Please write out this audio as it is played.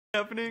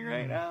happening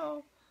right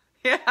now.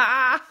 Yeah.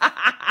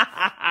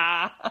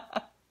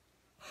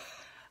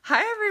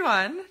 Hi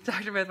everyone,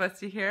 Dr. Beth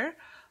Westy here.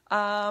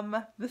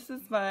 This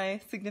is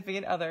my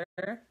significant other,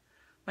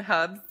 my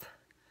hubs,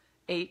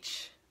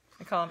 H.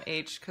 I call him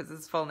H because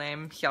his full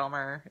name,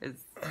 Hjalmar,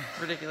 is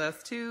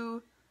ridiculous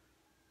to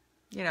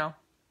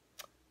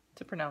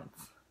pronounce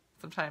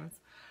sometimes.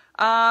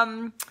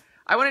 I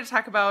wanted to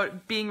talk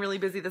about being really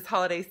busy this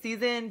holiday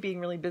season, being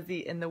really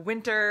busy in the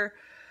winter.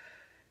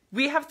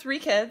 We have 3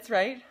 kids,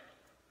 right?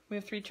 We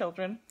have 3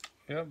 children.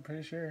 Yep,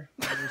 pretty sure.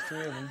 There's 3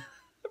 of them.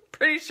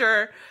 Pretty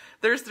sure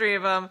there's 3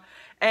 of them.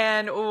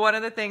 And one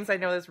of the things I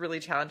know that's really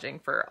challenging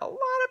for a lot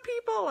of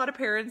people, a lot of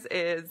parents,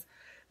 is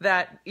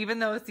that even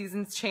though the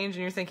seasons change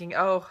and you're thinking,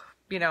 oh,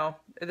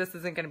 this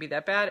isn't going to be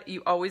that bad,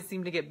 you always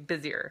seem to get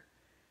busier.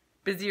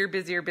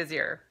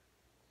 Busier.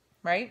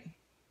 Right?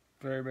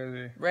 Very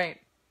busy. Right.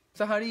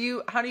 So how do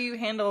you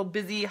handle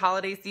busy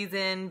holiday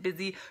season,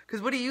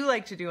 because what do you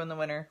like to do in the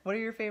winter? What are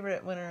your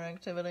favorite winter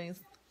activities?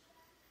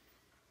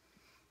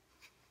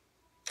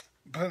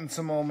 Putting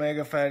some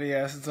omega fatty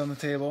acids on the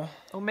table.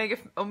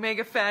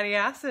 Omega fatty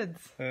acids.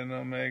 And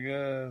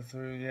omega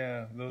 3,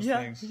 those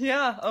things.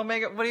 Yeah,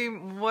 omega.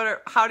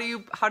 How do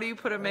you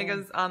put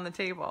omegas on the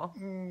table?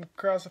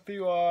 Cross a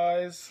few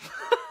eyes.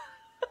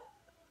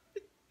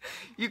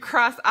 You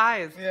cross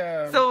eyes.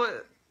 Yeah.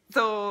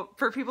 So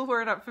for people who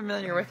are not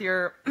familiar with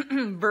your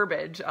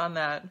verbiage on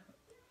that,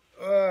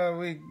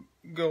 we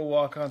go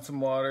walk on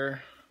some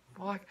water.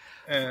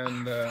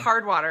 And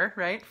hard water,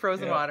 right?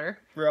 Frozen water.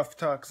 Rough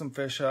talk some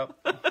fish up.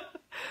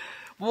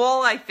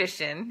 Walleye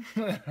fishing.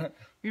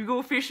 You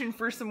go fishing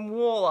for some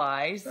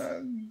walleyes.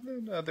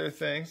 And other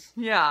things.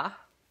 Yeah.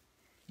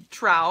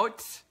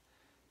 Trout.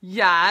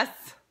 Yes.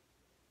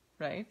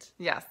 Right?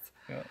 Yes.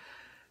 Yeah.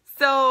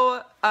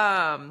 So,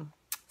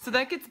 so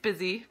that gets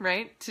busy,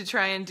 right? To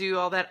try and do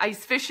all that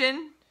ice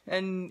fishing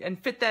and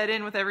fit that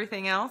in with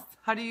everything else.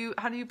 How do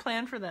you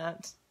plan for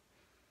that?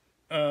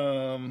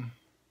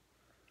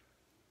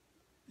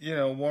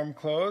 Warm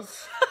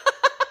clothes.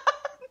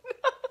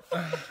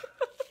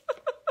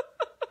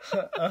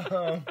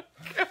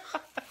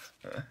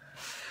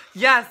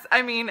 Yes,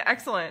 I mean,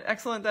 excellent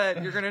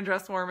that you're going to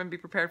dress warm and be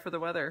prepared for the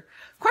weather.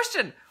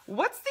 Question,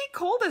 what's the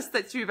coldest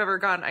that you've ever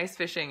gone ice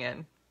fishing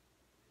in?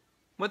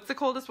 What's the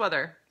coldest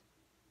weather?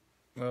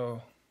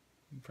 Oh,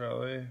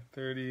 probably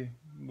 30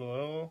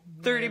 below.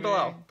 30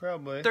 below.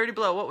 Probably. 30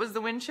 below. What was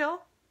the wind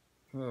chill?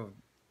 Oh,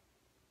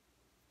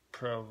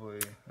 probably.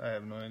 I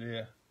have no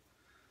idea.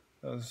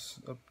 I was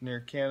up near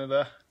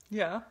Canada.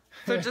 Yeah.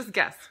 So just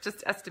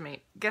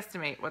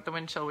guesstimate what the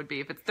wind chill would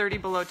be. If it's 30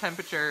 below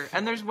temperature,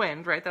 and there's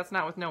wind, right? That's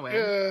not with no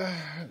wind.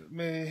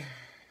 Maybe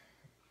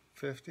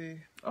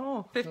 50.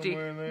 Oh, 50.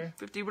 Somewhere in there.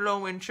 50 below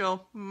wind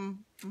chill.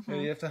 Mm-hmm. Yeah,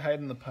 you have to hide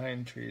in the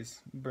pine trees.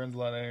 It burns a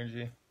lot of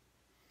energy.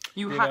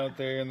 You out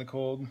there in the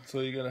cold, so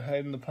you gotta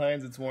hide in the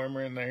pines. It's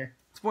warmer in there.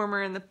 It's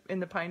warmer in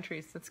the pine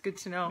trees. That's good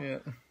to know. Yeah.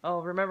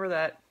 I'll remember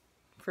that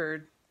for...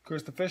 Of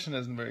course, the fishing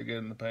isn't very good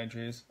in the pine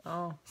trees.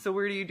 Oh, so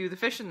where do you do the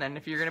fishing then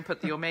if you're going to put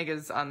the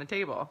omegas on the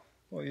table?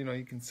 Well,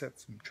 you can set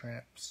some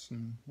traps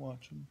and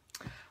watch them.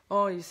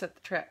 Oh, you set the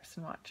traps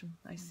and watch them.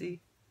 I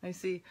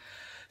see.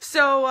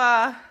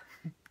 So,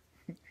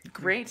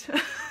 great.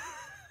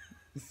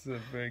 This is a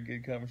very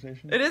good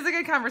conversation. It is a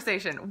good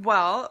conversation.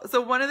 Well, so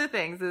one of the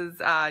things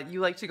is you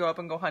like to go up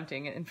and go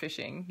hunting and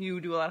fishing.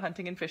 You do a lot of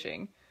hunting and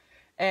fishing.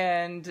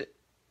 And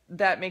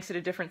that makes it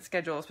a different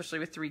schedule, especially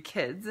with 3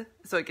 kids.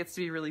 So it gets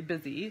to be really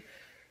busy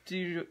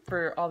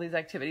for all these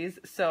activities.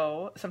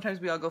 So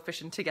sometimes we all go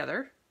fishing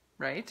together,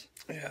 right?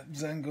 Yeah,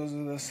 Zen goes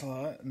with us a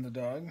lot, and the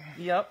dog.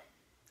 Yep.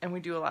 And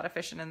we do a lot of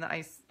fishing in the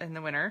ice in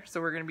the winter. So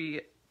we're going to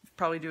be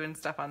probably doing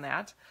stuff on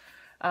that.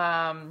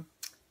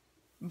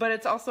 But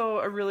it's also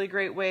a really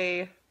great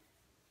way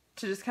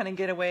to just kind of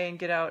get away and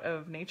get out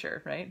of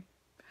nature, right?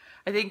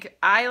 I think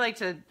I like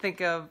to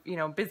think of,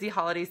 busy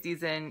holiday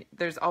season.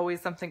 There's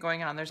always something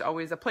going on. There's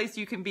always a place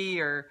you can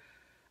be or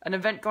an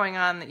event going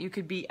on that you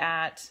could be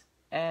at.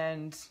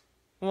 And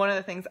one of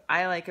the things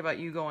I like about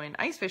you going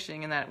ice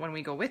fishing and that when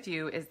we go with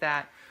you is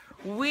that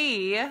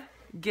we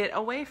get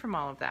away from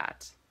all of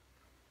that.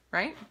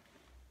 Right?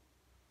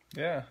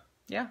 Yeah.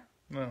 Yeah.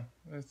 No,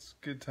 it's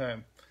a good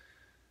time.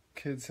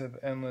 Kids have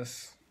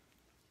endless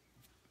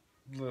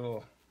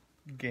little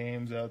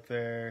games out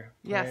there,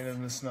 playing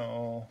in the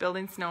snow,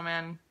 building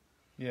snowmen,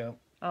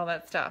 all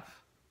that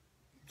stuff.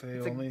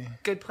 It's a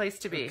good place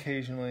to be.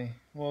 Occasionally,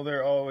 well, they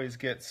always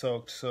get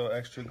soaked, so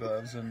extra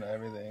gloves and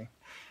everything.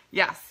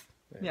 Yes,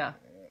 yeah.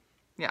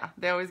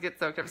 They always get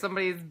soaked up.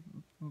 Somebody's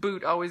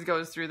boot always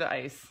goes through the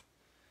ice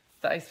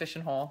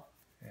fishing hole.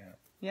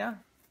 Yeah.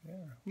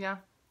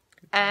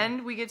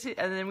 And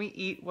then we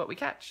eat what we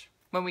catch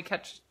when we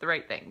catch the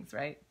right things,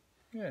 right?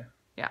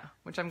 Yeah.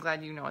 Which I'm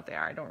glad you know what they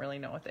are. I don't really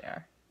know what they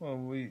are. Well,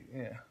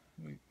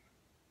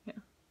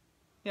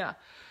 Yeah.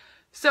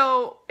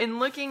 So in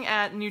looking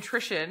at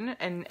nutrition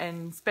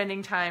and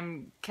spending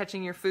time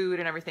catching your food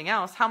and everything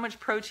else, how much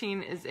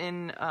protein is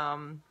in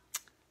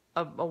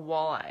a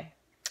walleye?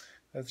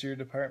 That's your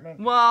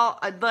department? Well,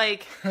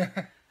 like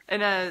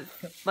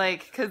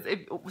Because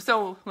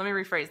so let me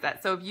rephrase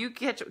that. So if you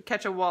catch a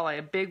walleye,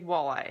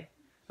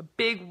 a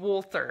big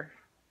Walter,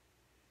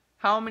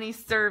 how many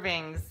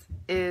servings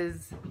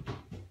is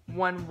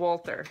one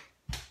Walter?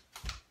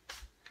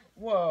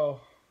 Whoa.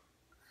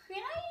 Can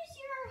I use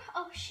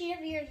your sheet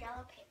of your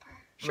yellow paper?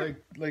 Sure.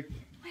 Like.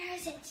 Where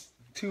is it?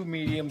 2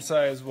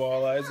 medium-sized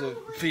walleyes that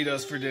feed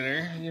us for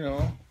dinner. You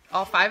know.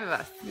 All 5 of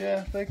us.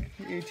 Yeah, like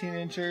 18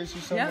 inches or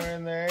somewhere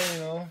in there. You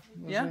know.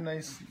 Those are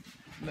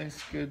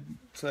nice, good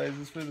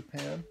sizes for the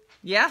pan.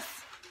 Yes.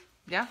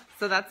 Yeah.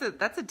 So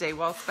that's a day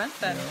well spent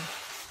then. Yeah.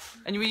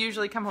 And we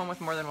usually come home with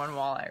more than one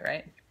walleye,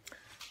 right?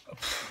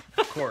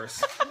 Of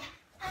course.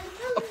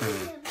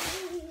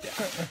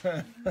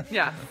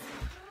 Yeah.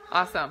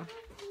 Awesome.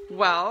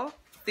 Well,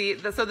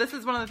 so this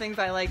is one of the things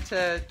I like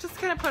to just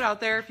kind of put out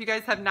there. If you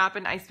guys have not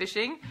been ice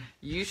fishing,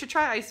 you should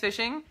try ice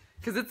fishing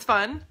because it's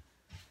fun.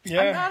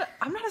 Yeah.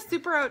 I'm not a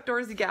super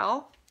outdoorsy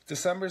gal.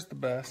 December's the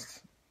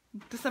best.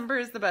 December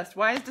is the best.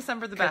 Why is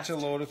December the best? Catch a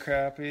load of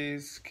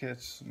crappies. Catch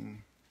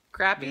some...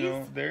 Crappies? You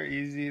know, they're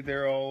easy.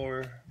 They're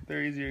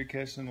easier to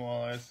catch than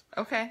walleyes.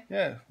 Okay.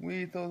 Yeah,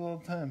 we eat those all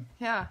the time.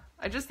 Yeah.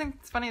 I just think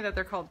it's funny that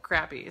they're called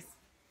crappies.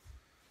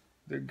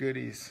 They're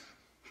goodies.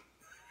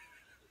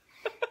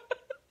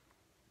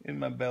 In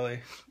my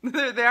belly.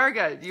 They are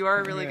good. You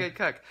are a really good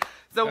cook.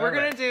 So I'm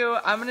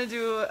gonna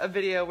do a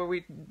video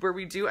where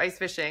we do ice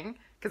fishing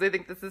because I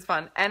think this is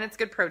fun and it's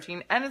good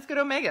protein and it's good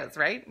omegas,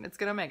 right? It's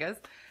good omegas.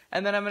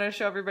 And then I'm gonna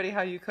show everybody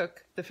how you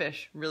cook the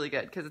fish really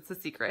good because it's a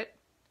secret.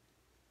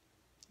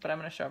 But I'm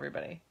gonna show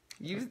everybody.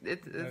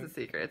 It's a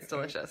secret. It's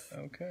delicious.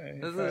 Okay.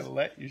 If I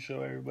let you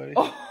show everybody.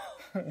 Oh.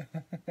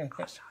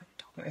 I'll show you.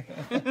 Don't worry.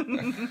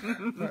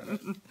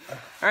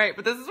 All right,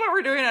 but this is what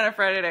we're doing on a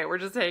Friday night. We're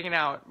just hanging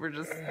out. We're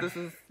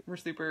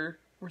super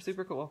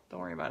cool. Don't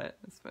worry about it.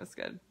 It's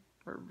good.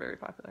 We're very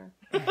popular.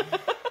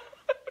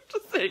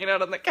 Just hanging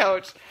out on the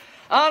couch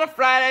on a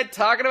Friday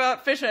talking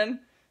about fishing.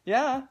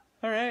 Yeah.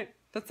 All right.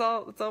 That's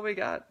all we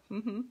got.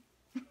 Mm-hmm.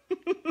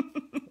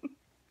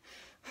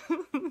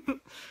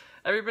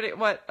 Everybody,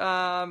 what?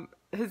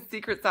 His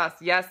secret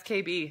sauce. Yes,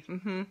 KB.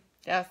 Mm-hmm.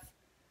 Yes.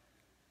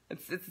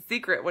 It's a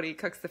secret what he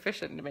cooks the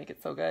fish in to make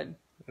it so good.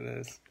 It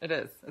is. It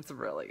is. It's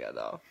really good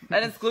though.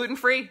 And it's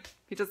gluten-free.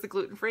 He does the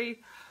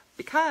gluten-free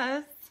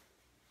because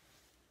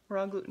we're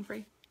all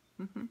gluten-free.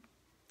 Mm-hmm.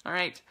 All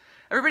right.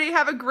 Everybody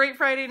have a great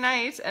Friday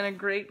night and a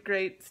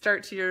great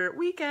start to your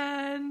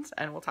weekend.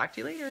 And we'll talk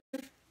to you later.